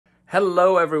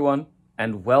Hello everyone,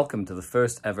 and welcome to the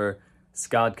first ever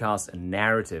Skaredcast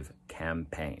narrative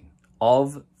campaign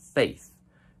of faith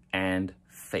and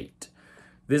fate.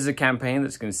 This is a campaign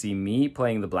that's going to see me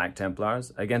playing the Black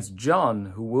Templars against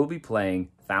John, who will be playing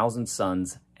Thousand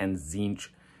Suns and Tzeench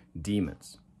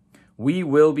demons. We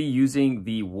will be using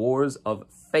the Wars of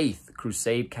Faith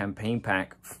Crusade campaign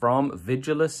pack from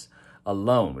Vigilus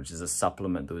alone, which is a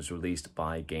supplement that was released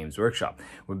by Games Workshop.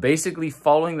 We're basically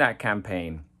following that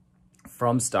campaign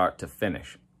from start to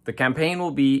finish. The campaign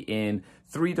will be in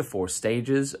 3 to 4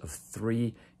 stages of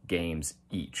 3 games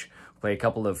each. We'll play a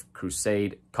couple of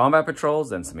Crusade combat patrols,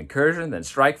 then some incursion, then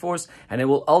strike force, and it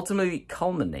will ultimately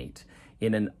culminate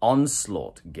in an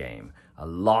onslaught game, a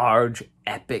large,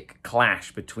 epic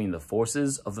clash between the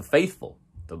forces of the faithful,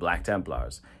 the Black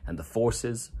Templars, and the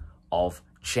forces of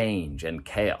change and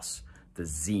chaos, the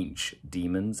Tzeench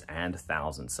demons and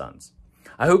Thousand Suns.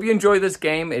 I hope you enjoy this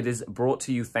game. It is brought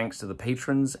to you thanks to the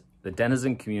patrons, the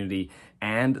Denizen community,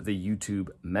 and the YouTube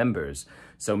members.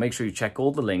 So make sure you check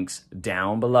all the links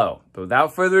down below. But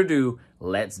without further ado,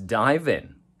 let's dive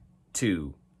in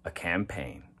to a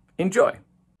campaign. Enjoy.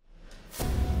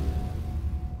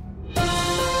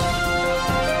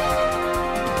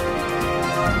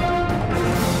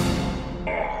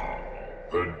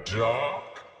 The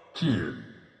Dark King.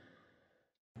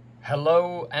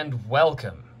 Hello and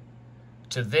welcome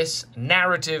to this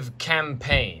narrative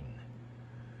campaign,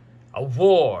 a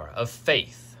war of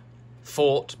faith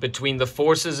fought between the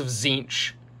forces of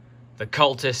Tzeench, the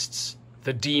cultists,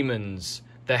 the demons,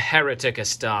 the heretic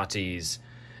Astartes,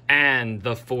 and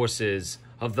the forces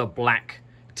of the Black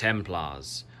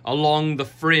Templars, along the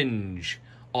fringe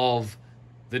of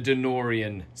the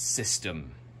Denorian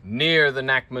system. Near the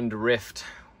Nakmund Rift,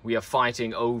 we are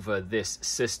fighting over this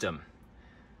system.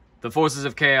 The forces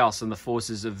of chaos and the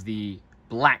forces of the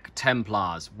Black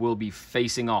Templars will be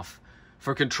facing off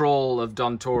for control of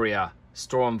Dontoria,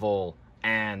 Stormval,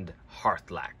 and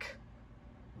Heartlak.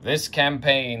 This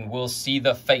campaign will see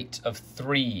the fate of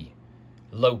 3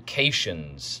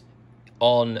 locations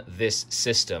on this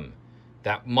system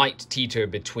that might teeter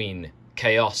between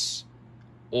chaos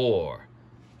or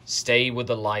stay with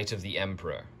the light of the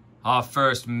Emperor. Our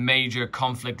first major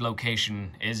conflict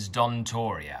location is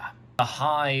Dontoria, a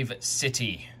hive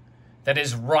city that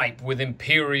is ripe with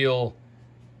imperial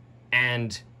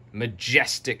and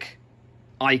majestic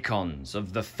icons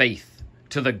of the faith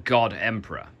to the God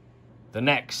Emperor. The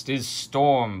next is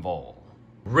Stormval.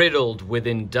 Riddled with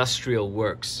industrial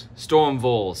works,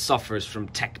 Stormval suffers from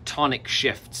tectonic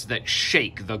shifts that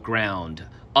shake the ground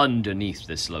underneath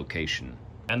this location.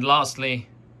 And lastly,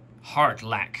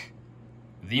 Heartlak,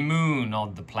 the moon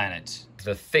of the planet.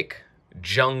 The thick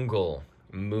jungle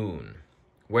moon,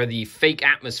 where the fake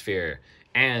atmosphere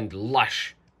and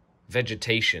lush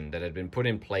vegetation that had been put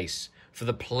in place for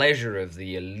the pleasure of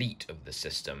the elite of the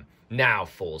system now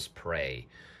falls prey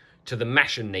to the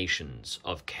machinations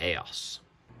of chaos.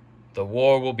 The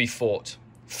war will be fought.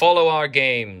 Follow our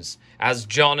games as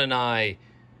John and I,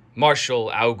 Marshal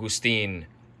Augustine,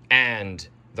 and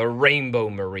the Rainbow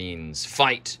Marines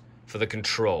fight for the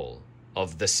control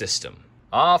of the system.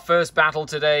 Our first battle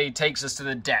today takes us to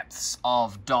the depths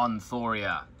of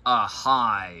Dontoria, a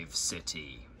hive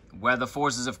city, where the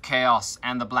forces of chaos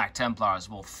and the Black Templars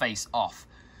will face off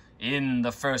in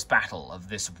the first battle of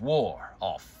this war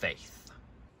of faith.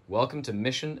 Welcome to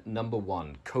mission number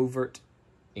 1, Covert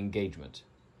Engagement.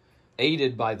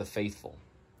 Aided by the faithful,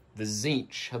 the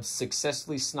Tzeench have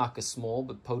successfully snuck a small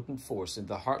but potent force into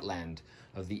the heartland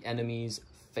of the enemy's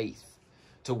faith,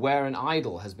 to where an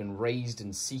idol has been raised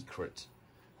in secret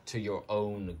to your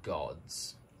own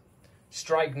gods.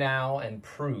 Strike now and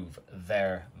prove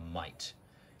their might,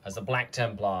 as the Black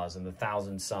Templars and the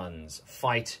Thousand Suns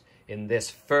fight in this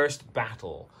first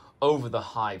battle over the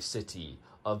hive city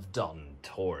of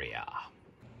Dontoria.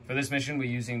 For this mission, we're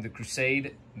using the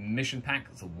Crusade mission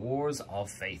pack, the Wars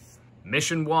of Faith.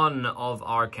 Mission 1 of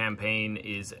our campaign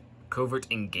is Covert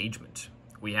Engagement.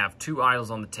 We have 2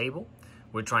 idols on the table.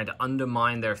 We're trying to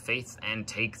undermine their faith and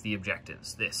take the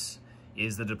objectives. This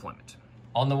is the deployment.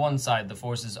 On the one side, the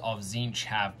forces of Tzeench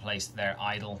have placed their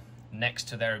idol next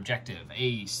to their objective,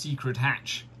 a secret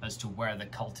hatch as to where the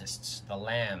cultists, the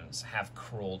lambs, have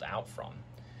crawled out from.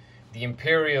 The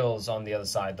Imperials on the other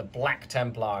side, the Black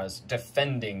Templars,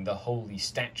 defending the holy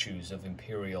statues of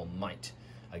Imperial might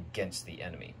against the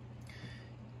enemy.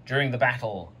 During the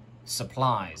battle,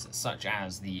 supplies such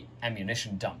as the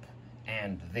ammunition dump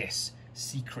and this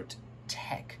secret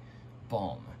tech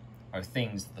bomb are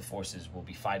things that the forces will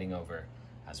be fighting over,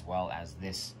 as well as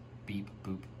this beep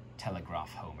boop teleport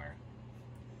homer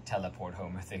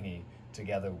thingy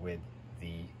together with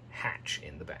the hatch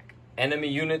in the back. Enemy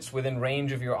units within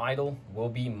range of your idol will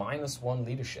be -1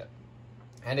 leadership.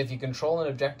 And if you control an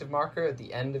objective marker at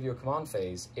the end of your command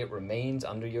phase, it remains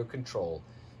under your control,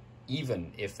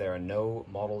 even if there are no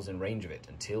models in range of it,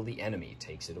 until the enemy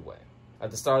takes it away.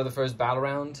 At the start of the first battle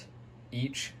round,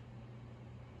 each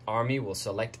army will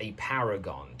select a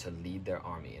paragon to lead their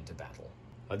army into battle.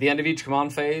 At the end of each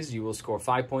command phase, you will score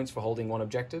 5 points for holding 1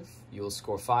 objective. You will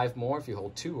score 5 more if you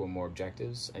hold 2 or more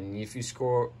objectives. And if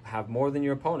you have more than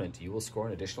your opponent, you will score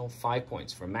an additional 5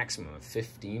 points for a maximum of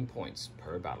 15 points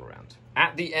per battle round.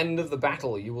 At the end of the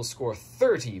battle, you will score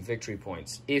 30 victory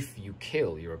points if you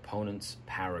kill your opponent's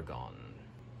paragon.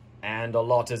 And a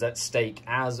lot is at stake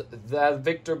as the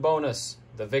victor bonus.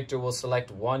 The victor will select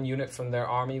 1 unit from their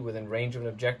army within range of an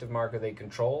objective marker they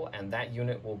control, and that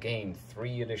unit will gain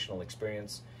 3 additional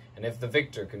experience. And if the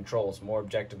victor controls more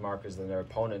objective markers than their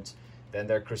opponent, then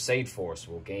their crusade force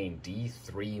will gain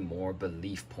D3 more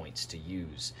belief points to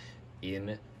use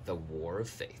in the War of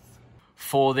Faith.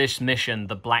 For this mission,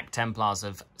 the Black Templars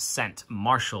have sent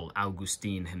Marshal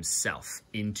Augustine himself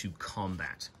into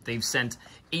combat. They've sent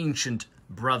ancient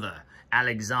brother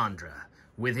Alexandra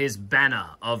with his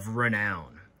banner of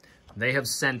renown. They have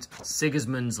sent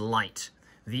Sigismund's Light,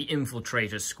 the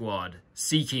infiltrator squad,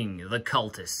 seeking the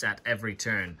cultists at every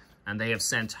turn, and they have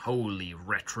sent Holy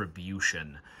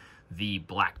Retribution, the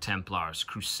Black Templars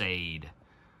crusade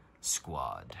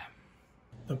squad.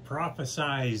 The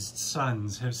prophesized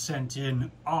sons have sent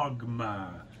in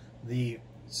Ogma, the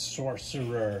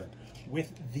sorcerer,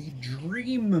 with the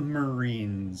Dream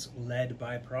Marines, led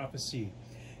by prophecy.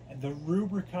 The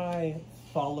Rubricae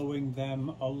following them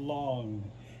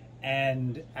along.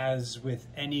 And as with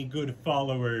any good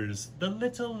followers, the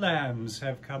little lambs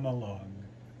have come along.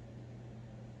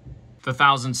 The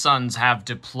Thousand Sons have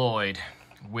deployed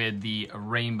with the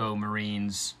Rainbow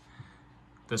Marines,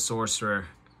 the Sorcerer,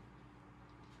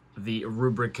 the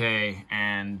Rubricae,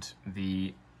 and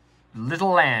the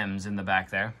Little Lambs in the back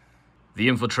there. The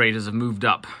Infiltrators have moved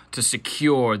up to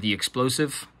secure the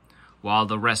explosive, while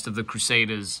the rest of the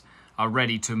Crusaders are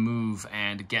ready to move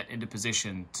and get into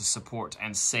position to support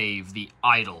and save the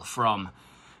idol from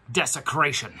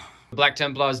desecration. The Black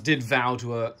Templars did vow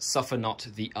to suffer not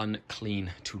the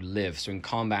unclean to live, so in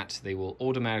combat they will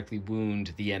automatically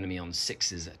wound the enemy on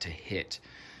 6s to hit.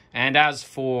 And as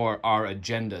for our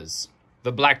agendas,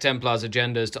 the Black Templars'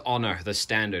 agenda is to honor the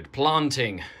standard,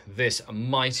 planting this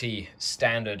mighty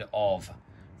standard of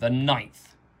the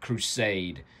 9th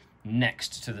Crusade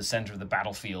next to the center of the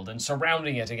battlefield and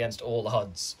surrounding it against all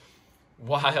odds,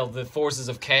 while the forces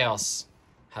of chaos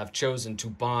have chosen to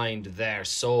bind their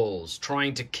souls,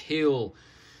 trying to kill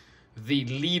the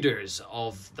leaders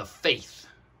of the faith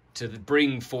to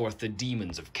bring forth the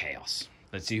demons of chaos.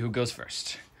 Let's see who goes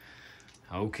first.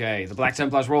 Okay, the Black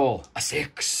Templars roll a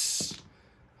 6.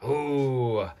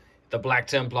 Ooh, the Black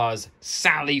Templars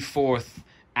sally forth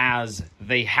as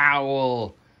they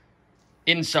howl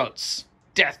insults.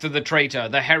 Death to the traitor,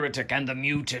 the heretic, and the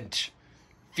mutant.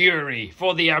 Fury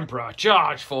for the Emperor.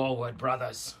 Charge forward,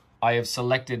 brothers. I have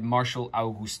selected Marshal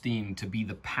Augustine to be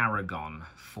the paragon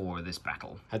for this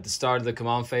battle. At the start of the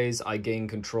command phase, I gain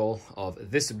control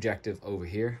of this objective over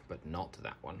here, but not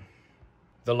that one.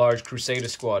 The large Crusader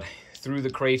squad through the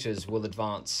craters will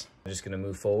advance. I'm just going to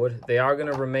move forward. They are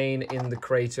going to remain in the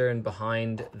crater and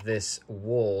behind this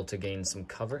wall to gain some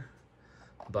cover,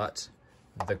 but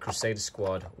the Crusader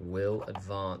squad will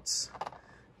advance,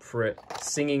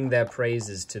 singing their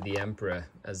praises to the Emperor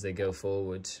as they go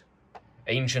forward.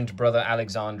 Ancient Brother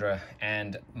Alexandra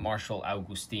and Marshal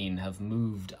Augustine have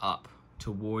moved up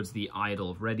towards the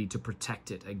idol, ready to protect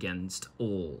it against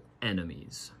all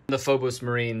enemies. The Phobos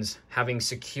Marines, having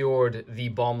secured the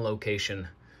bomb location,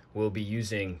 will be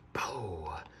using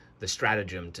the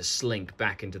stratagem to slink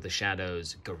back into the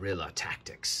shadows, guerrilla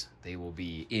tactics. They will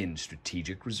be in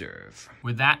strategic reserve.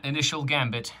 With that initial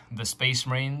gambit, the Space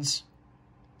Marines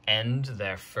end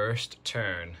their first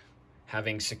turn,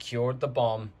 having secured the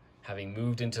bomb, having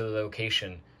moved into the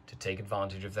location to take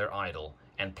advantage of their idol,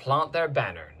 and plant their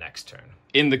banner next turn.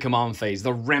 In the command phase,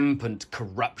 the rampant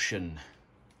corruption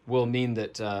will mean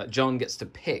that John gets to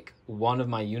pick one of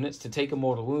my units to take a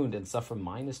mortal wound and suffer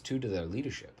 -2 to their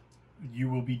leadership.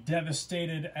 You will be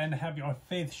devastated and have your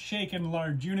faith shaken,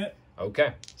 large unit.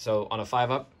 Okay, so on a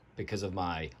 5-up, because of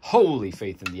my holy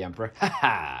faith in the Emperor,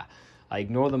 I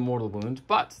ignore the mortal wound,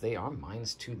 but they are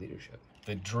 -2 leadership.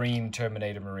 The Dream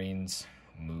Terminator Marines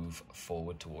move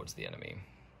forward towards the enemy.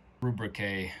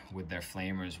 Rubricae with their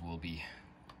flamers will be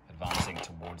advancing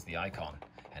towards the icon,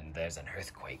 and there's an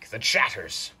earthquake that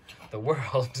shatters the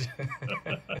world.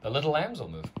 The Little Lambs will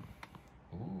move.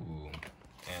 Ooh.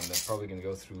 And they're probably going to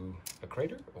go through a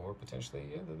crater, or potentially,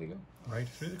 yeah, there they go. Right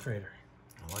through the crater.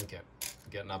 I like it.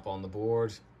 Getting up on the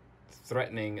board,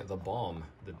 threatening the bomb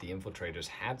that the infiltrators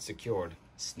had secured.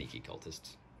 Sneaky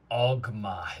cultists.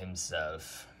 Ogma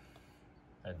himself,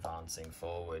 advancing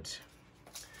forward.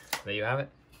 There you have it.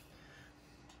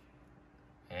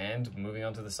 And moving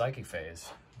on to the psychic phase.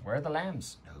 Where are the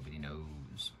lambs? Nobody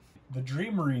knows. The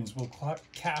Dream Marines will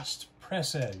cast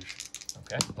Presage.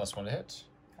 Okay, +1 to hit.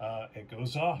 It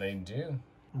goes off. They do.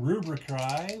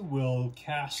 Rubricry will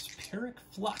cast Pyrrhic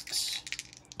Flux.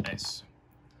 Nice.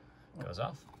 Goes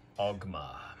off.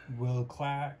 Ogma Will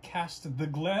cast the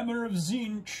Glamour of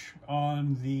Tzeench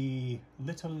on the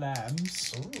little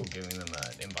lambs. Ooh, giving them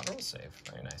an invulnerable save.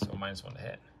 Very nice. Well, -1 to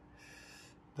hit.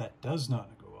 That does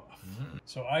not go off.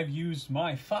 So I've used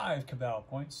my 5 Cabal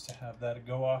points to have that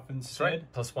go off instead.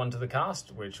 That's right. +1 to the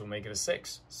cost, which will make it a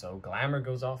 6. So Glamour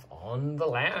goes off on the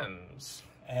lambs.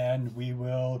 And we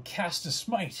will cast a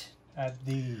Smite at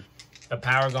the... The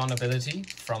Paragon ability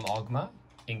from Ogma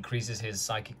increases his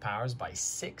psychic powers by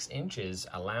 6 inches,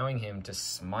 allowing him to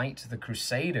smite the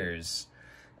Crusaders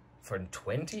from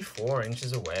 24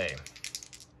 inches away.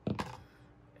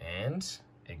 And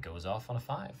it goes off on a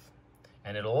 5.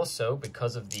 And it also,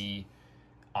 because of the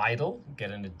idol,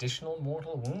 get an additional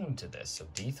mortal wound to this, so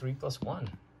D3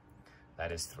 +1.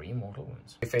 That is 3 mortal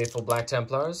wounds. Faithful Black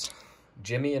Templars,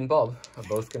 Jimmy and Bob are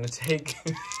both going to take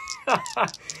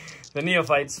the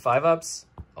Neophytes 5-ups.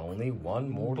 Only 1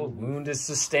 mortal wound is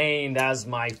sustained, as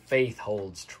my faith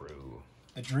holds true.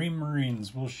 The Dream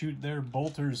Marines will shoot their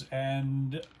bolters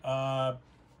and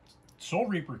Soul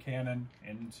Reaper cannon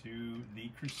into the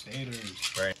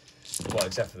Crusaders. Right. Well,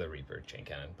 except for the Reaper chain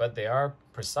cannon. But they are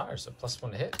precise, so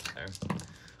 +1 to hit there.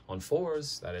 On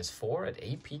 4s, that is 4 at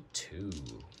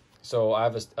AP2. So I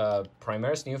have a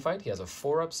Primaris Neophyte. He has a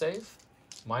 4-up save.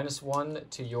 -1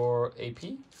 to your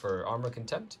AP for Armor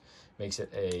Contempt. Makes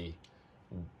it a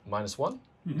 -1.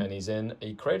 And he's in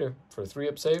a crater for a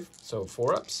 3-up save, so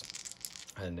 4-ups.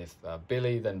 And if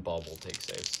Billy, then Bob will take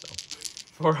saves. So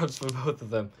 4-ups for both of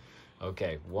them.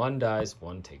 Okay, 1 dies,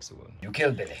 1 takes a wound. You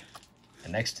kill Billy.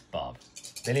 And next, Bob.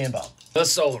 Billy and Bob. The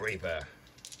Soul Reaper.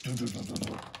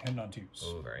 And on 2s.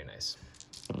 Oh, very nice.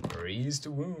 Freeze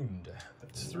to wound.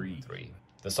 That's 3. 3.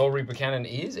 The Soul Reaper cannon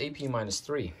is AP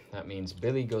 -3. That means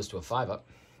Billy goes to a 5-up.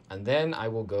 And then I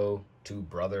will go to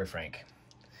Brother Frank.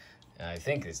 I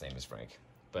think his name is Frank.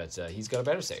 But he's got a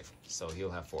better save. So he'll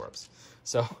have 4-ups.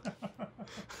 So,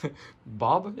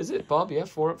 Bob, is it? Bob, yeah,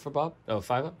 4-up for Bob. Oh,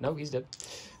 5-up? No, he's dead.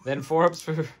 Then 4-ups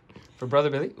for Brother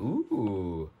Billy.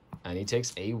 Ooh. And he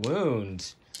takes a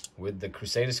wound with the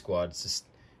Crusader squad, just,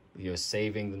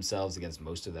 saving themselves against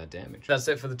most of that damage. That's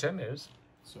it for the Terminators.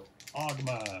 So,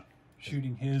 Ogma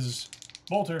shooting his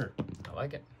bolter. I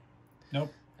like it.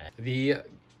 Nope. The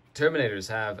Terminators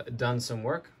have done some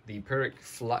work. The Pyrrhic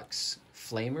Flux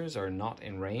Flamers are not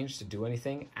in range to do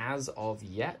anything as of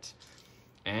yet.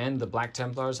 And the Black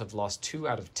Templars have lost 2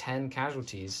 out of 10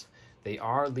 casualties. They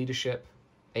are leadership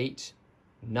 8,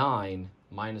 9,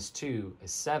 -2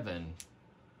 is 7.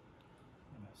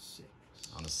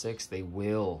 On a 6, they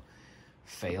will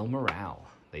fail morale.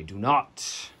 They do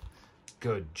not.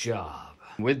 Good job.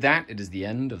 With that, it is the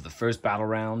end of the first battle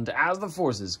round as the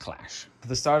forces clash. At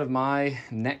the start of my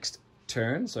next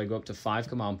turn, so I go up to 5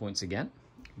 command points again.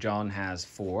 John has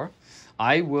 4.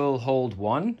 I will hold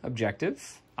 1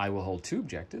 objective. I will hold 2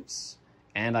 objectives.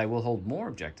 And I will hold more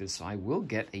objectives, so I will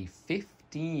get a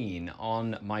 15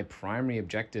 on my primary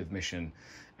objective mission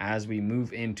as we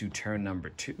move into turn number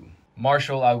 2.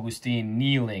 Marshal Augustine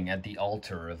kneeling at the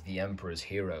altar of the Emperor's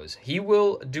heroes. He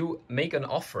will make an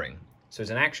offering. So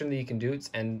it's an action that you can do. It's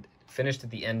finished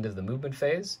at the end of the movement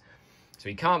phase. So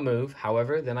he can't move.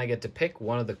 However, then I get to pick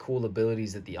one of the cool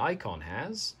abilities that the icon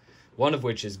has. One of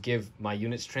which is give my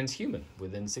units transhuman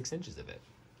within 6 inches of it.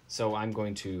 So I'm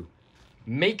going to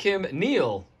make him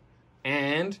kneel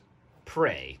and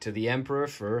pray to the Emperor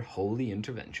for holy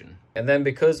intervention. And then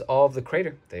because of the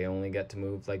crater, they only get to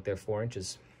move like they're 4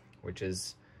 inches, which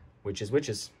is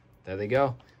witches. There they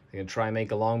go. They're going to try and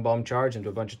make a long bomb charge into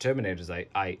a bunch of Terminators,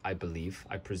 I believe,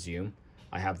 I presume.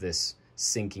 I have this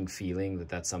sinking feeling that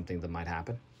that's something that might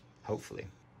happen. Hopefully.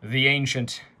 The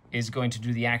Ancient is going to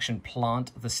do the action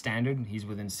plant the standard. He's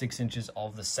within 6 inches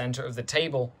of the center of the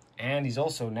table, and he's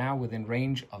also now within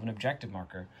range of an objective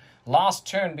marker. Last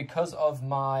turn, because of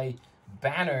my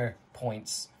banner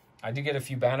points, I do get a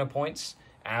few banner points,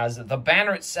 as the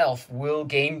banner itself will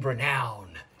gain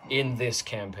renown in this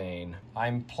campaign.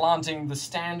 I'm planting the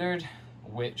standard,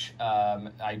 which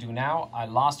I do now.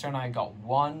 Last turn I got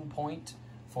 1 point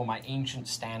for my Ancient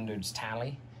Standards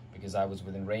tally, because I was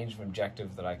within range of an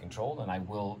objective that I controlled, and I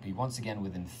will be once again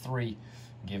within 3,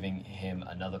 giving him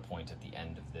another point at the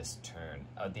end of this turn,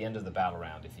 at the end of the battle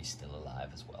round if he's still alive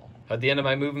as well. At the end of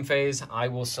my movement phase, I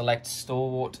will select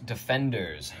Stalwart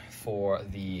Defenders for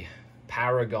the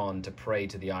Paragon to pray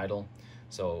to the idol.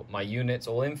 So my units,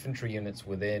 all infantry units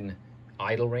within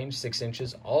idol range, 6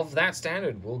 inches of that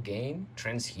standard, will gain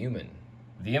Transhuman.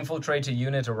 The Infiltrator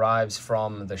unit arrives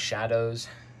from the shadows,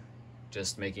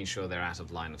 just making sure they're out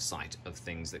of line of sight of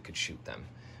things that could shoot them,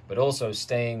 but also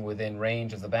staying within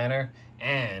range of the banner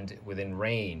and within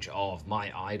range of my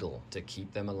idol to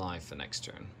keep them alive for next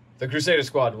turn. The Crusader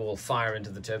squad will fire into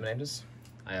the Terminators.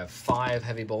 I have 5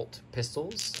 heavy bolt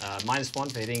pistols, -1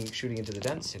 for hitting, shooting into the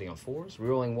dents, hitting on 4s,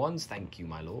 rerolling 1s, thank you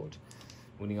my lord,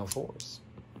 wounding on 4s.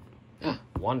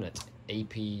 1 at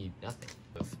AP nothing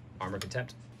of armor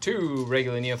contempt. 2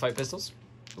 regular neophyte pistols,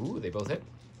 ooh, they both hit,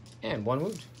 and 1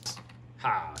 wound.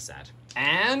 Ha, sad.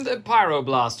 And a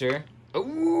Pyroblaster,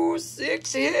 ooh,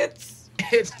 6 hits.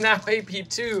 It's now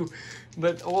AP2,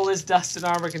 but all is dust and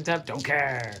armor contempt, don't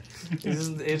care.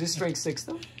 It is strength 6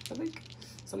 though, I think.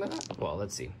 Something like that. Well,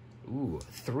 let's see. Ooh,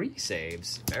 3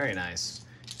 saves. Very nice.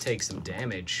 Take some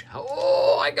damage.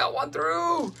 Oh, I got 1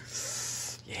 through.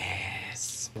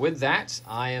 Yes. With that,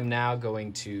 I am now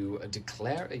going to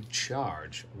declare a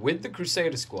charge with the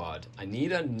Crusader squad. I need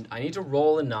to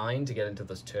roll a 9 to get into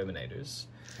those Terminators.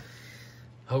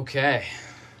 Okay.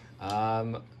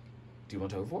 Do you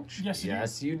want Overwatch? Yes,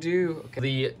 yes, you do. Okay.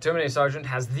 The Terminator Sergeant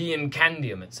has the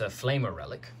Incandium. It's a Flamer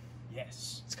relic.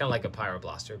 Yes. It's kind of like a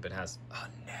Pyroblaster, but has... Oh,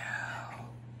 no.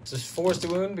 So it's forced to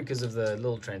wound because of the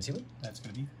little transhuman. That's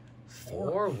going to be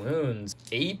 4 wounds.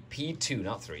 AP2,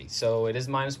 not 3. So it is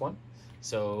 -1.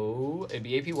 So it'd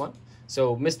be AP1.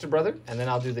 So Mr. Brother, and then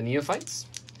I'll do the Neophytes.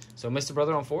 So Mr.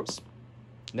 Brother on 4s.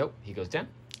 Nope, he goes down.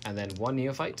 And then 1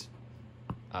 Neophyte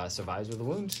survives with a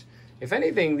wound. If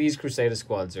anything, these Crusader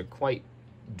squads are quite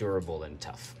durable and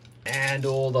tough. And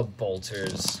all the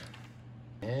bolters.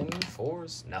 And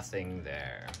 4s, nothing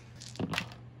there.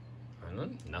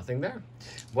 Nothing there.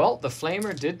 Well, the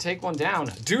Flamer did take 1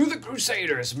 down. Do the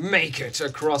Crusaders make it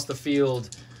across the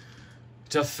field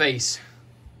to face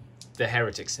the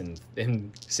heretics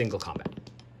in single combat?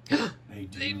 They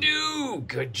do. They do!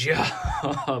 Good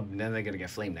job! Then they're gonna get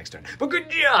flamed next turn. But good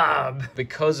job!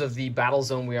 Because of the battle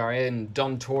zone we are in,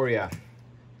 Dontoria,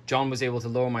 John was able to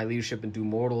lower my leadership and do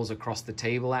mortals across the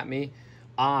table at me.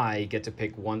 I get to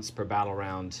pick once per battle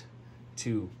round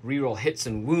to reroll hits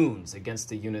and wounds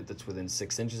against a unit that's within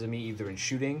 6 inches of me, either in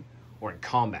shooting or in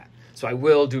combat. So I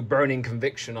will do Burning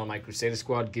Conviction on my Crusader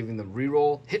squad, giving them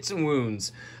reroll hits and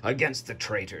wounds against the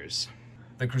traitors.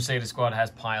 The Crusader squad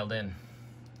has piled in,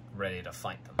 ready to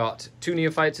fight them. Got 2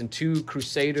 Neophytes and 2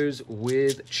 Crusaders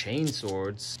with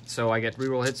chainswords. So I get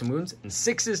reroll hits and wounds, and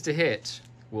 6s to hit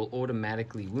will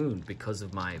automatically wound because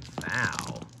of my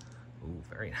vow. Ooh,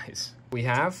 very nice. We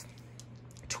have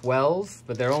 12,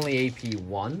 but they're only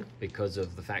AP1 because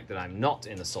of the fact that I'm not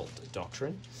in Assault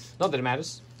Doctrine. Not that it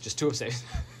matters, just 2 of saves.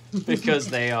 Because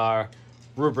they are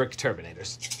Rubric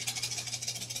Terminators.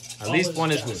 At least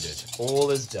 1 is wounded.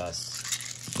 All is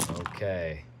dust.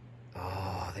 Okay.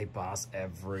 Oh, they pass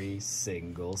every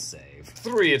single save.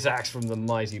 3 attacks from the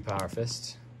mighty Power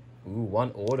Fist. Ooh,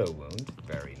 1 auto wound.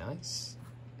 Very nice.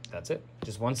 That's it.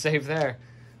 Just 1 save there.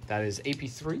 That is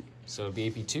AP3, so it'll be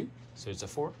AP2, so it's a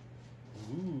 4.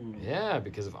 Ooh. Yeah,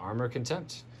 because of armor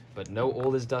contempt. But no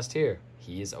all is dust here.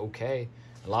 He is okay.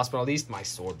 And last but not least, my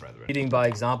sword brethren. Leading by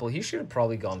example, he should have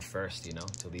probably gone first, you know,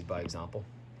 to lead by example.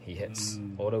 He hits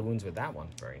auto wounds with that one.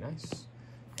 Very nice.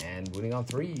 And wounding on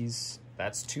 3s.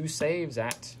 That's 2 saves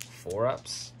at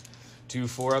 4-ups. 2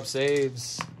 4-up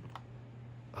saves.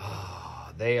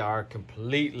 Oh, they are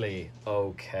completely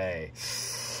okay.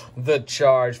 The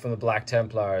charge from the Black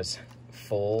Templars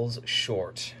falls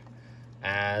short,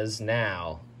 as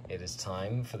now it is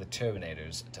time for the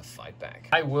Terminators to fight back.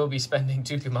 I will be spending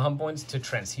 2 command points to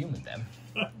transhuman them,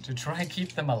 to try and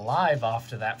keep them alive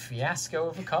after that fiasco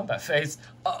of a combat phase.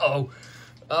 Uh-oh.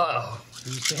 Uh-oh.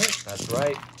 Who's to hit? That's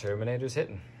right. Terminator's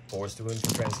hitting. Forced to wound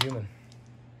for transhuman.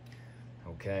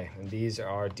 Okay, and these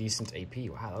are decent AP.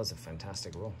 Wow, that was a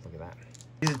fantastic roll. Look at that.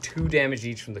 These are 2 damage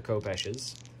each from the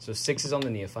Kopeshes. So 6 is on the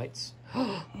Neophytes.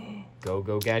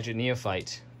 Go, Gadget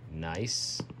Neophyte.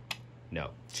 Nice.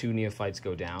 No, 2 Neophytes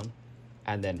go down.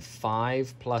 And then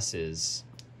 5 pluses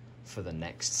for the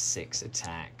next 6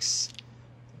 attacks.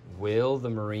 Will the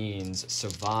Marines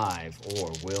survive,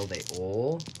 or will they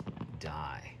all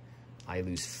die? I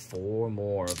lose 4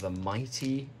 more of the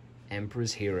mighty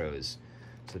Emperor's heroes.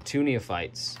 So 2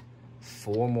 Neophytes,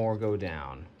 4 more go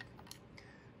down.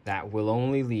 That will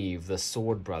only leave the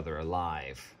Sword Brother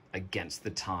alive. against the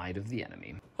tide of the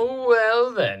enemy.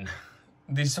 Well then,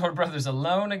 the Sword Brother's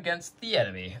alone against the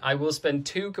enemy. I will spend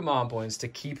 2 command points to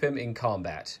keep him in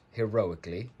combat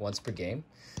heroically once per game.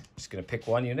 Just going to pick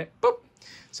 1 unit. Boop.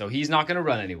 So he's not going to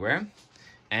run anywhere.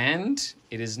 And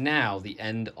it is now the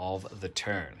end of the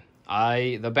turn.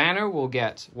 The banner will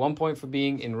get 1 point for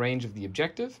being in range of the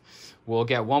objective. We'll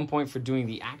get 1 point for doing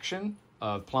the action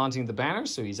of planting the banner,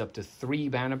 so he's up to 3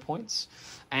 banner points.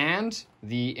 And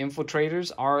the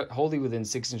infiltrators are wholly within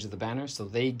 6 inches of the banner, so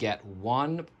they get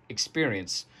 1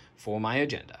 experience for my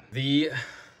agenda. The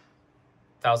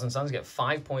Thousand Suns get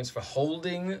 5 points for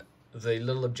holding the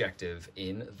little objective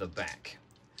in the back.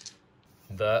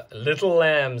 The little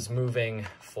lambs moving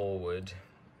forward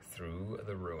through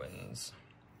the ruins.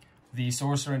 The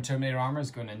Sorcerer in Terminator armor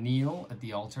is going to kneel at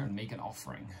the altar and make an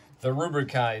offering. The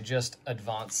Rubrikai just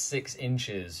advanced 6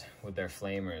 inches with their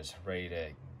flamers, ready to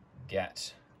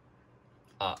get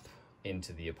up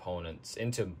into the opponents,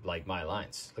 into like my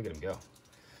lines. Look at them go.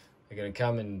 They're going to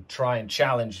come and try and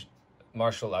challenge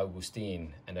Marshal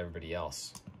Augustine and everybody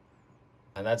else.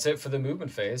 And that's it for the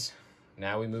movement phase.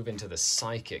 Now we move into the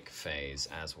psychic phase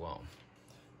as well.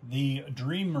 The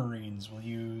Dream Marines will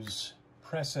use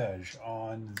Presage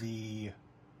on the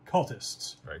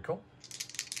cultists. Very cool.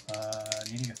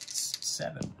 Needing a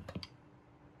 7.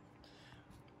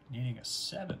 Needing a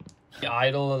 7. The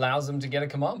idol allows them to get a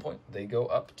command point. They go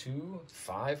up to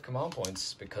 5 command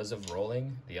points because of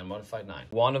rolling the unmodified 9.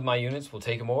 1 of my units will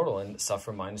take Immortal and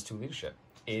suffer -2 leadership.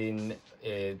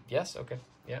 Yes, okay,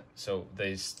 yeah. So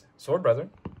the Sword Brother,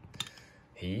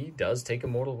 he does take a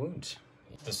mortal wound.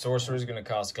 The Sorcerer is going to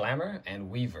cast Glamour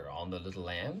and Weaver on the little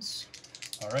lambs.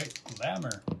 All right,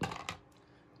 Glamour.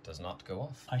 Does not go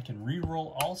off. I can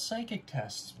re-roll all psychic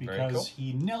tests Very because cool.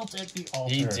 he knelt at the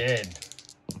altar. He did.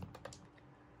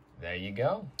 There you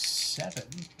go. 7.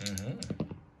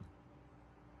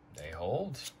 They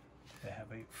hold. They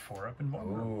have a 4-up and 1.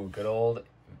 Ooh, good old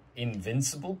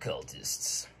invincible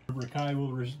cultists. Rubrikai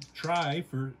will try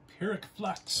for Pyrrhic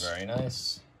Flux. Very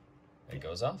nice. It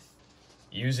goes off.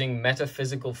 Using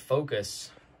metaphysical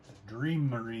focus. Dream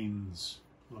Marines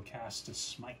will cast a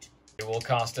Smite. It will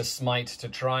cast a smite to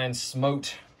try and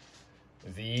smote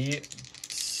the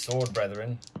Sword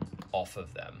Brethren off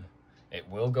of them. It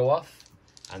will go off,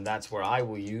 and that's where I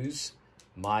will use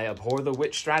my Abhor the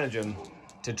Witch stratagem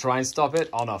to try and stop it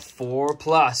on a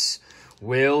 4+.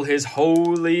 Will his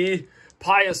holy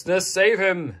piousness save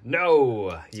him?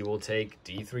 No! He will take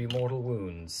D3 mortal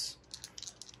wounds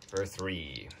for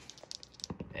 3.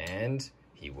 And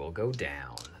he will go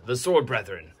down. The Sword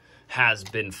Brethren has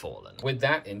been fallen. With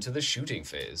that, into the shooting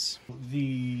phase.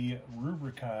 The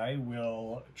Rubrikai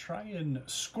will try and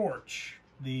scorch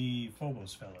the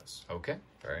Phobos fellas. Okay,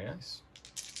 very nice.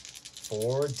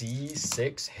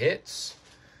 4d6 hits.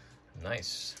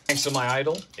 Nice. Thanks to my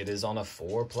idol, it is on a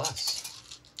 4+.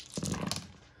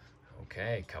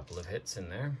 Okay, couple of hits in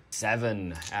there.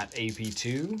 7 at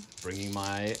AP2, bringing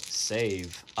my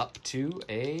save up to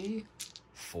a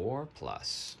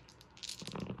 4+.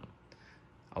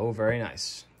 Oh, very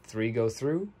nice. 3 go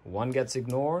through, 1 gets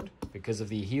ignored because of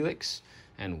the helix,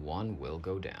 and 1 will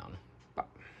go down.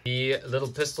 The little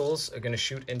pistols are going to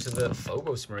shoot into the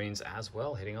Phobos Marines as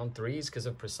well, hitting on 3s because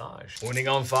of Presage. Wounding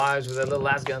on 5s with their little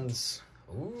lasguns.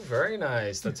 Ooh, very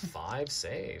nice. That's 5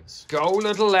 saves. Go,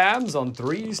 little lambs, on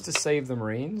 3s to save the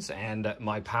Marines, and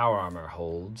my power armor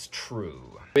holds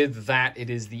true. With that, it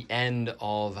is the end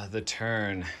of the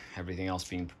turn. Everything else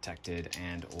being protected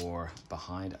and or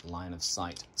behind line of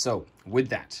sight. So, with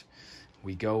that,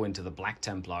 we go into the Black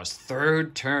Templars'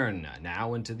 3rd turn,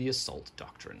 now into the Assault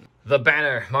Doctrine. The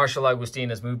banner, Marshal Augustine,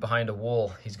 has moved behind a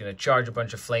wall. He's going to charge a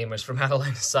bunch of flamers from out of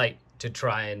line of sight to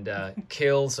try and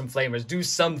kill some flamers, do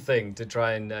something to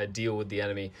try and deal with the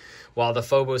enemy, while the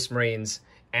Phobos Marines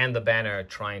and the banner are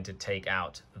trying to take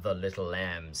out the little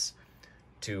lambs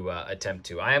to attempt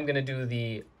to. I am going to do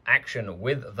the action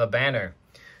with the banner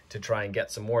to try and get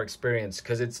some more experience,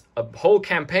 because it's a whole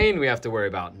campaign we have to worry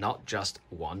about, not just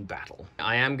one battle.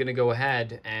 I am going to go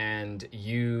ahead and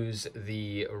use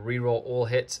the reroll all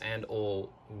hits and all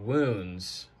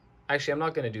wounds. Actually, I'm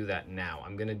not going to do that now.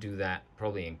 I'm going to do that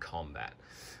probably in combat.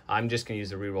 I'm just going to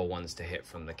use the reroll ones to hit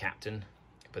from the captain,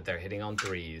 but they're hitting on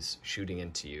 3s, shooting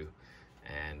into you,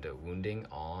 and wounding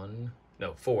on...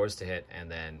 no, 4s to hit, and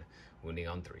then wounding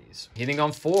on 3s. Hitting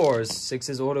on 4s,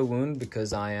 6 auto wound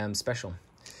because I am special.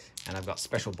 And I've got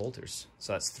special bolters.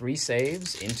 So that's 3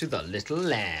 saves into the little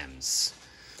lambs.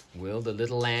 Will the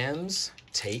little lambs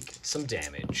take some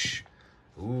damage?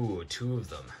 Ooh, 2 of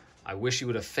them. I wish you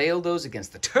would have failed those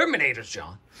against the Terminators,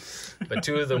 John. But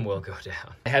 2 of them will go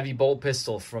down. A heavy bolt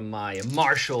pistol from my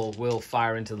Marshal will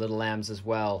fire into Little Lambs as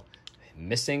well.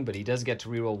 Missing, but he does get to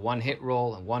reroll 1 hit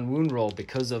roll and 1 wound roll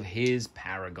because of his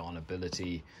Paragon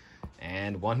ability.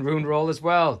 And 1 wound roll as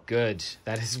well. Good.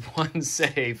 That is 1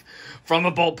 save from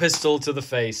a bolt pistol to the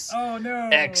face. Oh, no.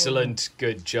 Excellent.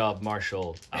 Good job,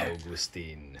 Marshal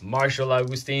Augustine. Marshal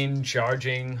Augustine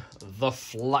charging the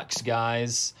Flux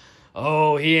guys.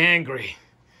 Oh, he angry.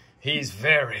 He's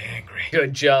very angry.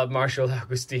 Good job, Marshal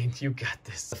Augustine. You got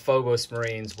this. The Phobos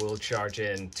Marines will charge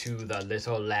in to the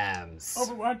Little Lambs.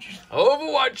 Overwatch.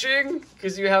 Overwatching,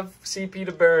 because you have CP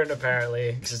to burn,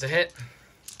 apparently. This is a hit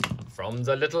from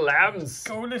the Little Lambs.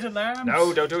 Go, Little Lambs.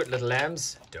 No, don't do it, Little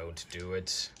Lambs. Don't do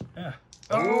it. Yeah.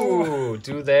 Oh,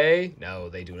 do they? No,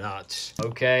 they do not.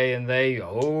 Okay, and they,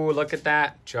 oh, look at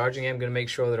that. Charging in, I'm going to make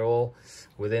sure they're all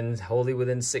wholly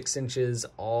within 6 inches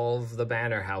of the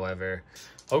banner, however.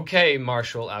 Okay,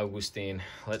 Marshal Augustine,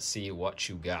 let's see what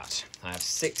you got. I have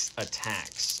 6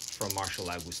 attacks from Marshal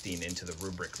Augustine into the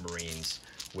Rubric Marines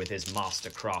with his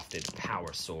master-crafted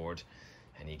power sword.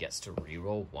 And he gets to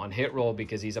reroll 1 hit roll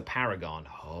because he's a Paragon.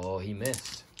 Oh, he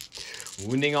missed.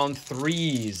 Wounding on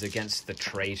 3s against the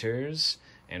Traitors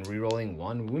and rerolling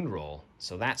 1 wound roll.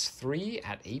 So that's 3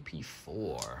 at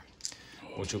AP4,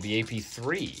 which will be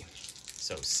AP3.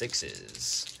 So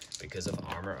 6s because of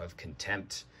Armor of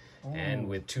Contempt. And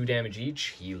with 2 damage each,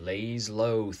 he lays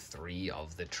low 3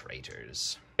 of the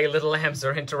Traitors. Hey, Little Lambs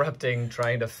are interrupting,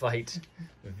 trying to fight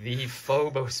the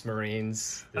Phobos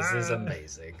Marines. This is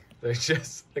amazing. They're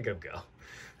just, look at them go.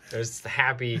 There's the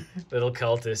happy little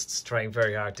cultists trying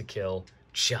very hard to kill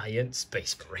giant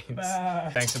Space Marines.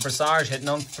 Thanks to Presage, hitting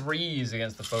on 3s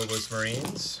against the Phobos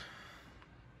Marines.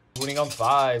 Winning on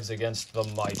 5s against the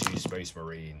mighty Space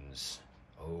Marines.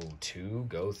 Oh, 2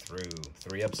 go through.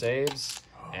 3 up saves.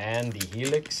 And the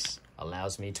Helix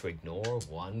allows me to ignore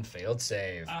 1 failed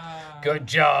save. Good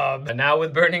job. And now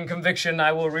with Burning Conviction,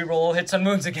 I will reroll hits and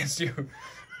wounds against you.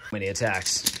 Many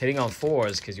attacks. Hitting on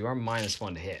 4s because you are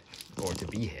 -1 to hit or to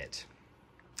be hit.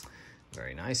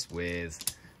 Very nice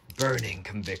with Burning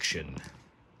Conviction.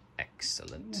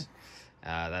 Excellent.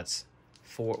 That's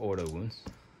 4 auto wounds.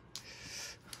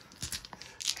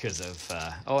 Because of,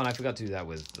 oh, and I forgot to do that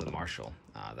with the Marshal.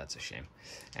 That's a shame.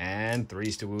 And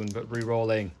 3s to wound, but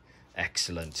re-rolling.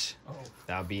 Excellent.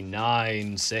 That would be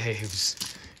 9 saves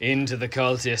into the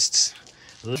cultists.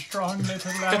 Strong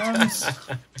Little Lambs.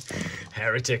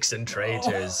 Heretics and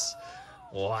traitors.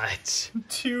 What?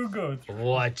 2 go through.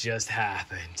 What just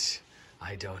happened?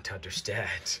 I don't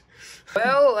understand.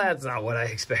 Well, that's not what I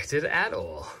expected at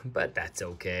all, but that's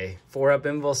okay. 4 up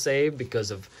invul save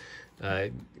because of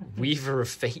Weaver of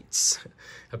Fates.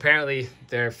 Apparently,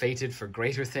 they're fated for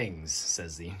greater things,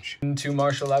 says the ancient. To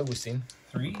Marshal Augustine.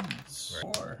 3s.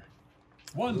 4.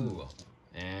 1. Ooh.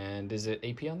 And is it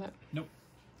AP on that? Nope.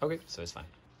 Okay, so it's fine.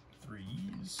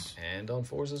 3s. And on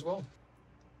 4s as well.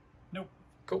 Nope.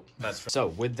 Cool. So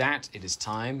with that, it is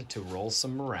time to roll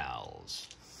some morales.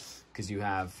 Because you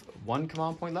have 1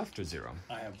 command point left or 0?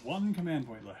 I have 1 command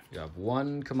point left. You have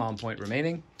 1 command point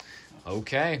remaining.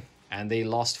 Okay. And they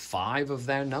lost 5 of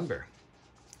their number.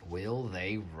 Will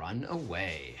they run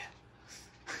away?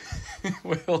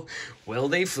 Will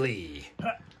they flee?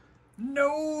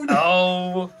 No!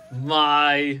 Oh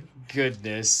my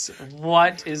goodness.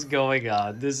 What is going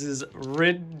on? This is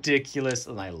ridiculous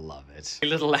and I love it.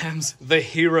 Little Lambs, the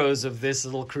heroes of this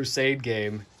little crusade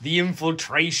game. The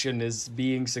infiltration is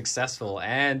being successful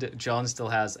and John still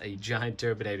has a giant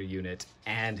Terminator unit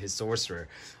and his sorcerer.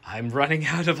 I'm running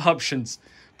out of options.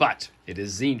 But it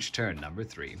is Tzeench turn number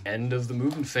 3. End of the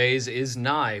movement phase is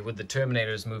nigh, with the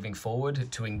Terminators moving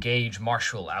forward to engage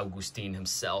Marshal Augustine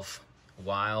himself.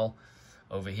 While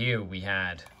over here we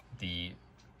had the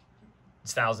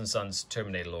Thousand Sons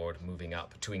Terminator Lord moving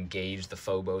up to engage the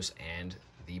Phobos and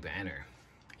the banner.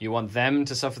 You want them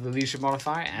to suffer the leadership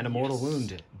modifier and a mortal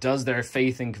wound. Does their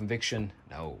faith and conviction?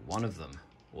 No, one of them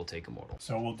will take a mortal.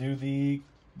 So we'll do the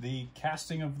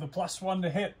casting of the +1 to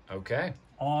hit. Okay.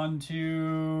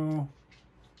 Onto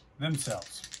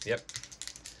themselves. Yep.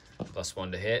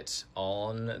 +1 to hit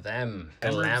on them.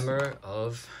 Glamour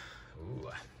of... Ooh,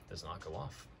 does not go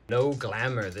off. No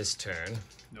glamour this turn.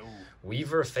 No.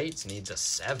 Weaver of Fates needs a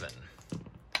 7.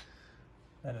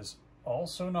 That is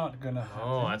also not gonna happen.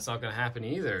 Oh, that's not gonna happen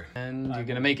either. And you're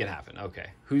gonna make it happen. Okay.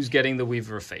 Who's getting the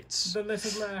Weaver of Fates? The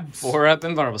Little Lambs. 4 up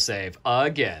invulnerable save.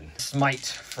 Again. Smite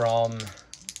from...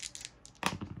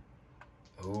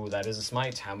 Ooh, that is a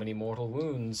smite. How many mortal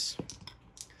wounds?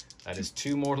 That is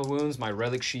 2 mortal wounds. My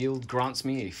relic shield grants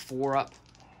me a 4 up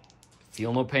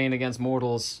Feel no pain against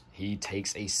mortals. He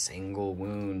takes a single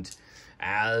wound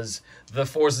as the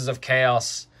forces of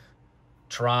chaos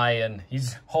try, and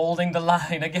he's holding the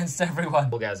line against everyone.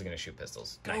 Little guys are going to shoot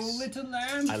pistols. Nice. Go little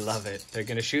lambs. I love it. They're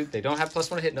going to shoot. They don't have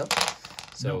 +1 to hit, no.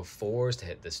 So no. 4s to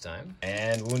hit this time.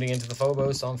 And wounding into the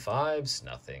Phobos on 5s,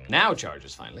 nothing. Now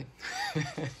charges, finally.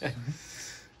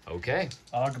 Okay.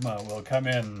 Ogma will come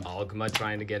in. Ogma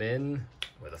trying to get in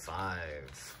with a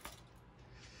 5.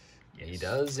 Yes. He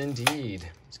does indeed.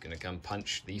 He's going to come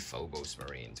punch the Phobos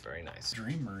Marines. Very nice.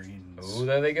 Dream Marines. Oh,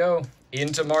 there they go.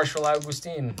 Into Marshal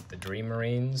Augustine. The Dream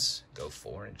Marines go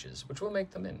 4 inches, which will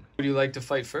make them in. Who would you like to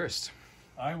fight first?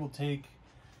 I will take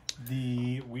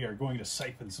the... We are going to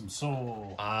siphon some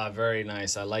soul. Ah, very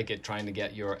nice. I like it, trying to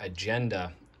get your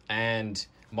agenda. And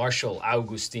Marshal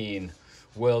Augustine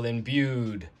will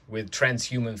imbued with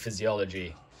transhuman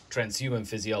physiology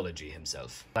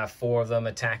himself. I have 4 of them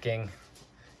attacking,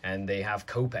 and they have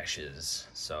Kopeshes.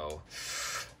 So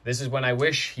this is when I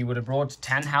wish he would have brought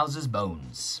Tannhauser's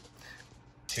bones.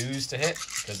 2s to hit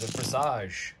because of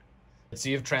presage. Let's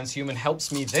see if transhuman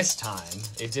helps me this time.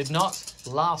 It did not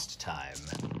last time.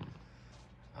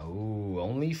 Oh,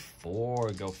 only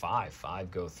 4 go 5. 5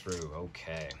 go through.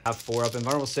 Okay. Have 4 up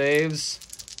invulnerable saves.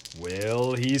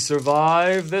 Will he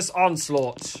survive this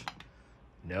onslaught?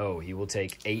 No, he will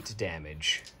take 8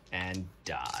 damage and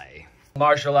die.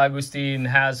 Marshal Augustine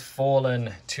has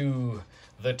fallen to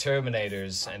the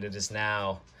Terminators, and it is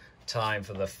now time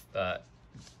for the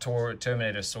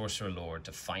Terminator Sorcerer Lord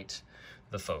to fight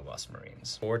the Phobos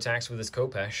Marines. 4 attacks with his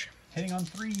Kopesh. Hitting on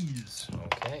 3s.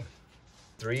 Okay.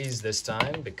 3s this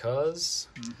time because...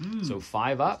 So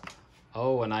 5 up.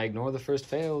 Oh, and I ignore the first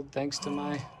failed thanks to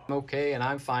my... Okay, and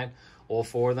I'm fine. All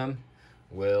 4 of them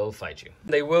will fight you.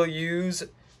 They will use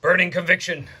Burning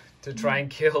Conviction to try and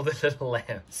kill the little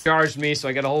lambs. Charged me, so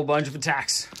I get a whole bunch of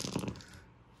attacks.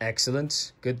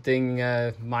 Excellent. Good thing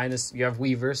minus... You have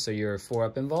Weaver, so you're 4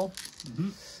 up invul.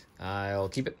 I'll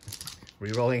keep it.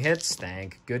 Rerolling hits,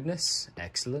 thank goodness.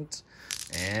 Excellent.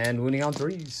 And wounding on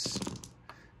 3s.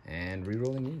 And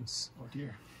rerolling wounds. Oh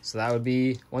dear. So that would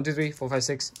be 1, 2, 3, 4, 5,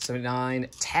 6, 7, 9,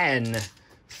 10.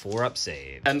 4 up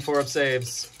saves. 10 4 up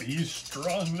saves. Be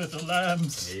strong, little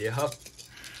lambs. Yup.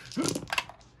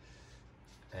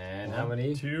 And 1, how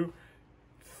many? 2,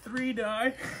 3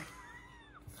 die.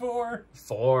 4.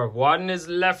 4. 1 is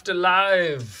left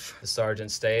alive. The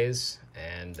sergeant stays,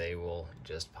 and they will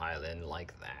just pile in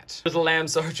like that. Little lamb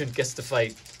sergeant gets to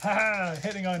fight. Ha!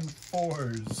 Hitting on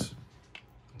 4s.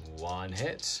 1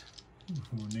 hit.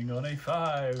 Wounding on a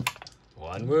 5.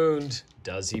 1 wound.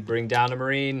 Does he bring down a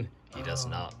Marine? He does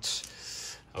not.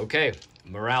 Okay.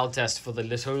 Morale test for the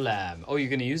little lamb. Oh, you're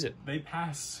going to use it. They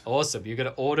pass. Awesome. You're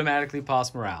going to automatically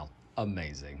pass morale.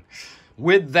 Amazing.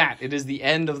 With that, it is the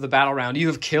end of the battle round. You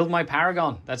have killed my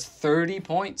Paragon. That's 30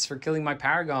 points for killing my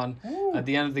Paragon at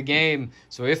the end of the game.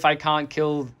 So if I can't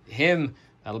kill him,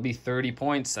 that'll be 30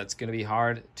 points. That's going to be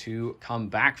hard to come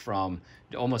back from.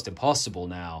 Almost impossible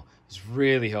now. I was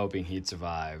really hoping he'd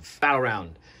survive. Battle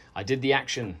round. I did the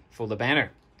action for the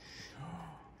banner.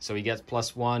 So he gets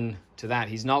 +1 to that.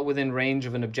 He's not within range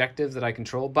of an objective that I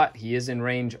control, but he is in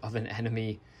range of an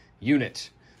enemy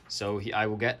unit. So I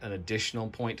will get an additional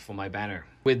point for my banner.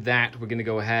 With that, we're going to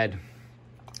go ahead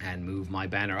and move my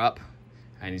banner up.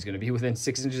 And he's going to be within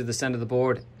 6 inches of the center of the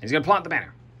board. And he's going to plant the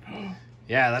banner.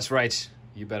 Yeah, that's right.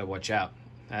 You better watch out.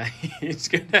 He's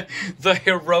gonna... The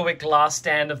heroic last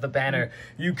stand of the banner.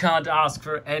 You can't ask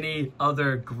for any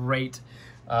other great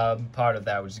part of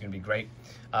that, which is going to be great.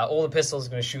 All the pistols are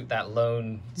going to shoot that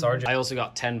lone sergeant. I also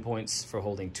got 10 points for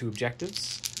holding 2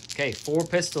 objectives. Okay, 4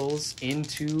 pistols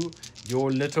into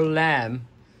your little lamb.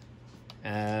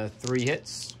 3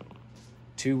 hits.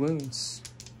 2 wounds.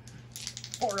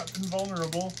 4 up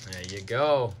invulnerable. There you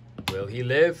go. Will he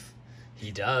live?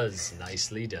 He does.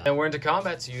 Nicely done. And we're into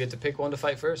combat, so you get to pick one to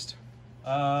fight first.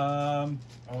 I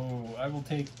will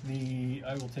take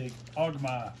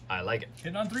Ogma. I like it.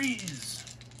 Hitting on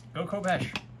 3s. Go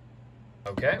Kopesh.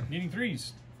 Okay. Needing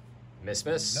 3s.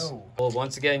 Miss. No. Well,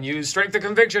 once again, use Strength of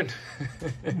Conviction.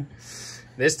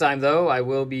 This time, though, I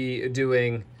will be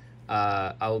doing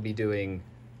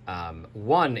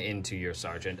 1 into your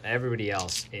sergeant, everybody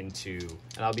else into,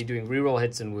 and I'll be doing reroll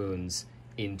hits and wounds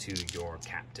into your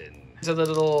captain. So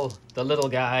the little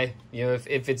guy, you know,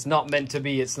 if it's not meant to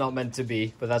be, it's not meant to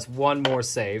be. But that's 1 more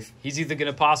save. He's either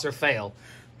gonna pass or fail,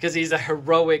 because he's a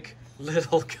heroic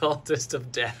little cultist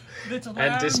of death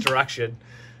and destruction.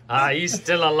 He's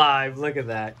still alive. Look at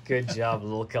that. Good job,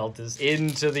 little cultist.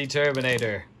 Into the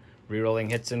Terminator.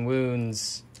 Rerolling hits and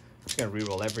wounds. I'm just gonna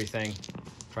reroll everything.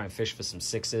 Try and fish for some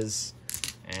 6s.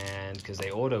 And because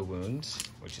they auto wound,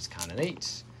 which is kind of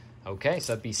neat. Okay,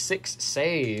 so that'd be 6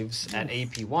 saves at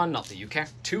AP1, not that you care.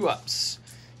 2 ups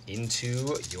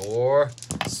into your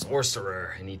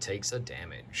sorcerer, and he takes a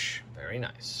damage. Very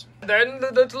nice. Then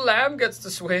the little lamb gets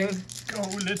to swing. Go,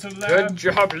 little lamb. Good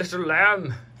job, little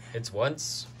lamb. Hits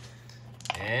once.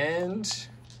 And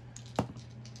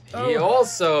he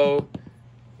also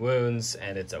wounds,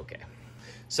 and it's okay.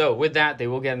 So with that, they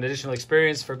will get an additional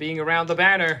experience for being around the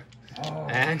banner. Oh.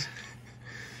 And,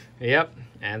 yep,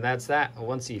 and that's that.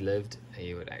 Once he lived,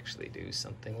 he would actually do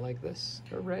something like this.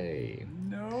 Hooray.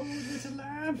 No, little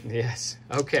lamb. Yes.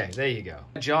 Okay, there you go.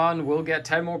 John will get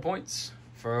 10 more points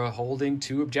for holding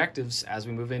 2 objectives as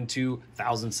we move into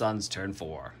Thousand Suns turn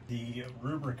 4. The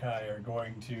Rubricae are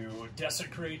going to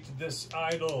desecrate this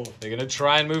idol. They're going to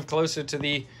try and move closer to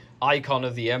the icon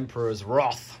of the Emperor's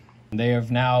wrath. They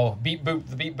have now beep boop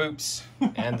the beep boops,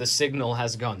 and the signal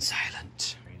has gone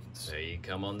silent. There you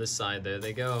come on this side. There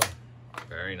they go.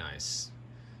 Very nice.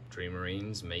 Dream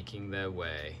Marines making their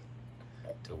way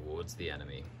towards the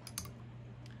enemy.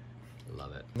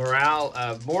 Love it.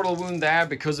 Morale, mortal wound there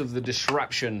because of the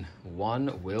disruption.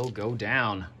 1 will go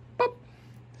down. Boop.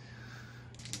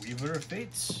 Weaver of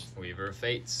Fates. Weaver of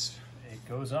Fates. It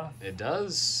goes off. It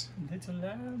does. Little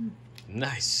lamb.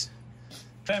 Nice.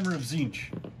 Hammer of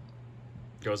Tzeench.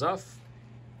 Goes off.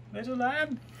 Little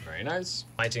lamb. Very nice.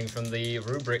 Fighting from the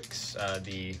rubrics,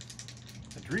 the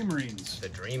Dream Marines. The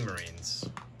Dream Marines.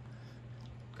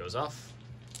 Goes off.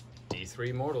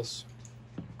 D3 mortals.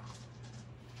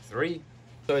 3.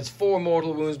 So it's 4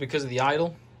 mortal wounds because of the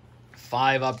idol.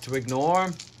 5 up to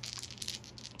ignore.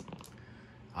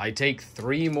 I take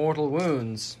 3 mortal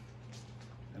wounds.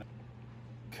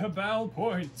 Cabal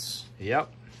points.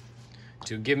 Yep.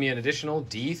 To give me an additional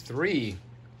D3.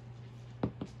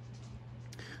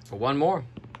 For 1 more.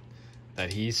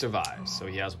 That he survives. So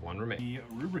he has 1 remaining.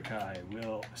 The Rubricae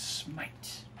will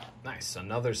smite. Nice.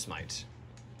 Another smite.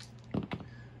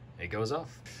 It goes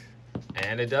off.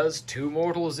 And it does 2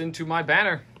 mortals into my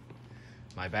banner.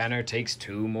 My banner takes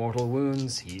 2 mortal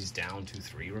wounds. He's down to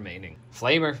 3 remaining.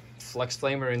 Flamer. Flex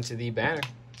Flamer into the banner.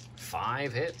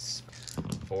 5 hits.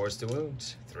 4 is to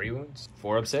wound. 3 wounds.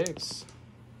 4 up saves.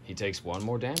 He takes 1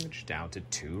 more damage. Down to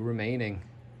 2 remaining.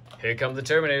 Here come the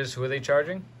Terminators. Who are they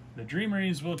charging? The Dream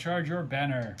Marines will charge your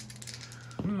banner.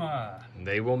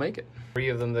 They will make it. 3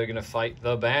 of them, they're going to fight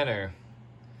the banner.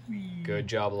 Good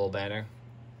job, little banner.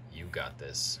 You got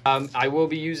this. I will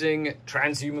be using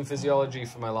transhuman physiology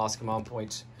for my last command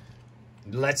point.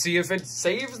 Let's see if it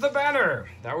saves the banner.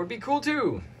 That would be cool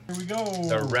too. Here we go.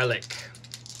 The relic.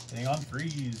 Hitting on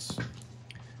 3s.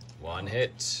 1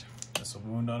 hit. That's a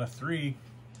wound on a 3.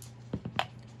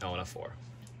 No, on a 4.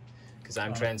 Because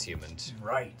I'm transhuman.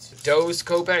 Right. Dose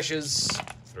Kopeshes.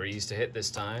 3s to hit this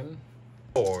time.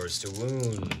 4s to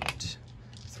wound.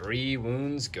 3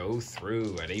 wounds go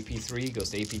through. At AP3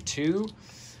 goes to AP2.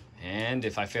 And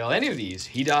if I fail any of these,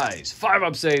 he dies. 5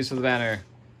 up saves for the banner.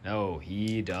 No,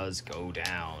 he does go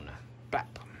down.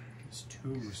 Bap. It's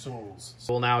 2 souls.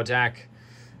 Will now attack.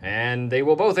 And they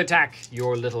will both attack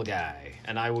your little guy.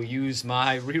 And I will use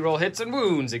my reroll hits and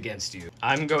wounds against you.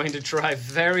 I'm going to try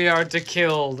very hard to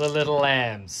kill the little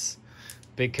lambs.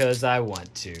 Because I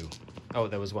want to. Oh,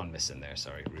 there was 1 miss in there.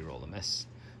 Sorry, reroll the miss.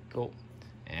 Cool.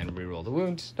 And reroll the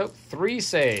wound. Nope, 3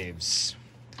 saves.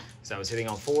 So I was hitting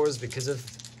on 4s because of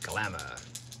glamour.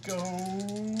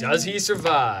 Go. Does he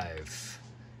survive?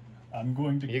 I'm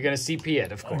going to... You're going to CP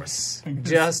it, of course.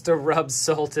 Just to rub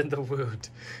salt in the wound.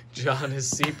 John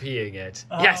is CPing it.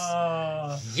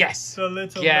 Yes! Yes! The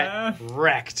little Get man.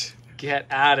 wrecked. Get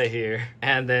out of here.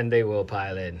 And then they will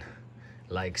pile in.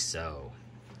 Like so.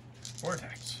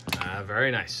 Vortex.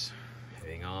 Very nice.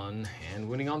 Hitting on and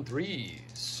winning on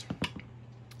 3s.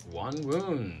 1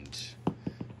 wound.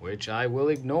 Which I will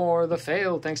ignore the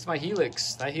fail thanks to my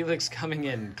Helix. That Helix coming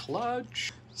in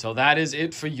clutch. So that is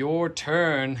it for your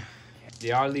turn.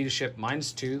 They are leadership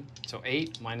 -2. So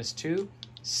 8 -2,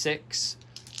 6.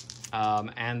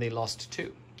 And they lost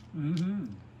 2. Mm-hmm.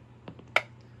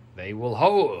 They will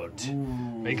hold.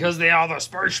 Ooh. Because they are the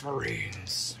Space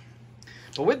Marines.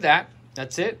 But with that,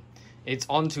 that's it. It's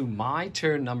on to my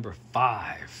turn number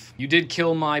 5. You did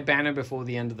kill my banner before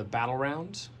the end of the battle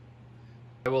round.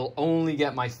 I will only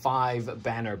get my 5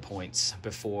 banner points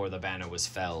before the banner was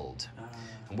felled.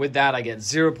 And with that, I get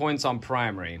 0 points on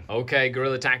primary. Okay,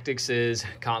 Guerrilla Tactics is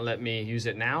can't let me use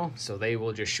it now, so they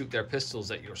will just shoot their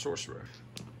pistols at your sorcerer.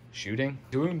 Shooting.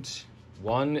 Wound.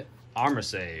 1 armor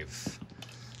save.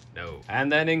 No.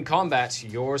 And then in combat,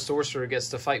 your sorcerer gets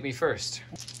to fight me first.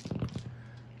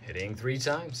 Hitting 3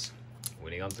 times.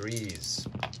 Winning on 3s.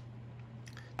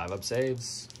 5 up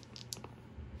saves.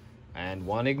 And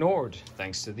 1 ignored,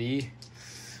 thanks to the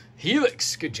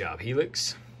Helix. Good job,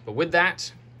 Helix. But with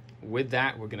that, we're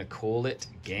going to call it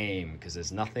game, because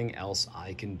there's nothing else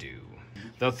I can do.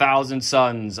 The 1,000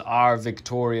 Suns are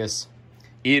victorious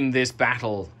in this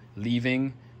battle,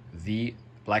 leaving the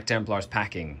Black Templars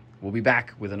packing. We'll be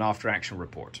back with an after-action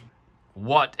report.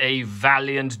 What a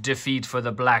valiant defeat for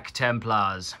the Black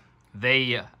Templars.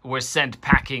 They were sent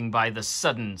packing by the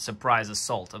sudden surprise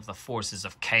assault of the forces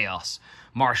of chaos,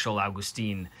 Marshal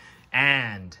Augustine,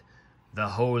 and the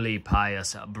holy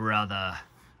pious brother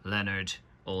Leonard,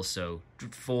 also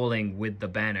falling with the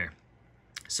banner.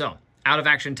 So,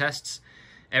 out-of-action tests.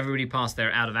 Everybody passed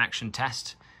their out-of-action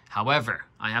test. However,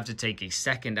 I have to take a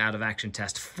second out-of-action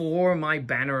test for my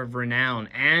Banner of Renown,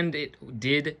 and it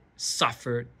did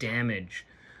suffer damage.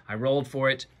 I rolled for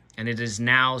it, and it is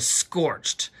now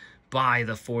scorched by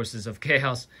the forces of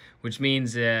chaos, which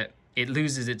means it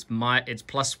loses its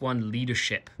 +1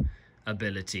 leadership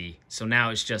ability. So now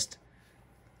it's just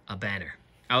a banner.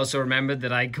 I also remembered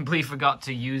that I completely forgot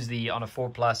to use on a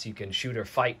 4+, you can shoot or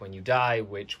fight when you die,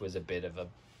 which was a bit of a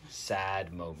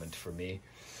sad moment for me.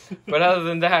 But other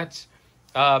than that,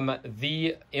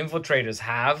 the infiltrators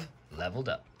have leveled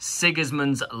up.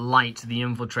 Sigismund's Light, the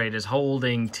infiltrators,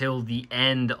 holding till the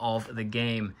end of the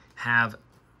game, have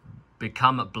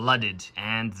become blooded,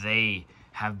 and they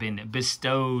have been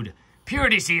bestowed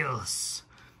purity seals,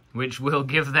 which will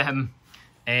give them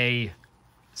they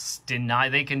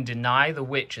can deny the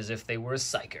witch as if they were a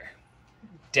psyker.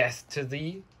 Death to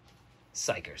the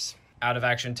psykers. Out of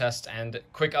action test and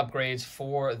quick upgrades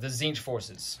for the Tzeench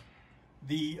forces.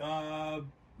 The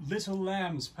Little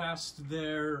Lambs passed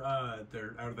their out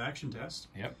of action test.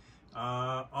 Yep.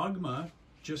 Ogma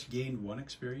just gained 1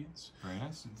 experience. Very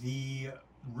nice. The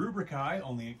Rubricae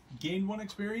only gained 1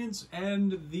 experience,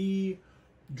 and the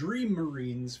Dream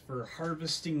Marines for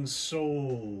Harvesting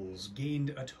Souls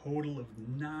gained a total of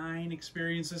 9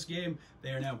 experience this game. They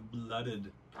are now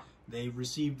blooded. They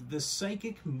received the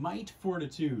Psychic Might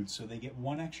Fortitude, so they get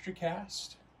 1 extra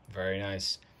cast. Very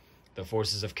nice. The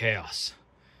forces of chaos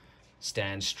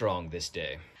stand strong this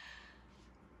day.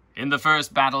 In the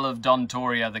first battle of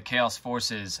Dontoria, the Chaos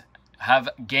forces have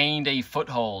gained a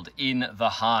foothold in the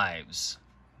hives.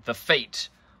 The fate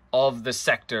of the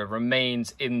sector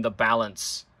remains in the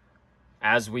balance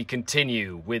as we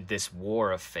continue with this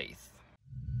war of faith.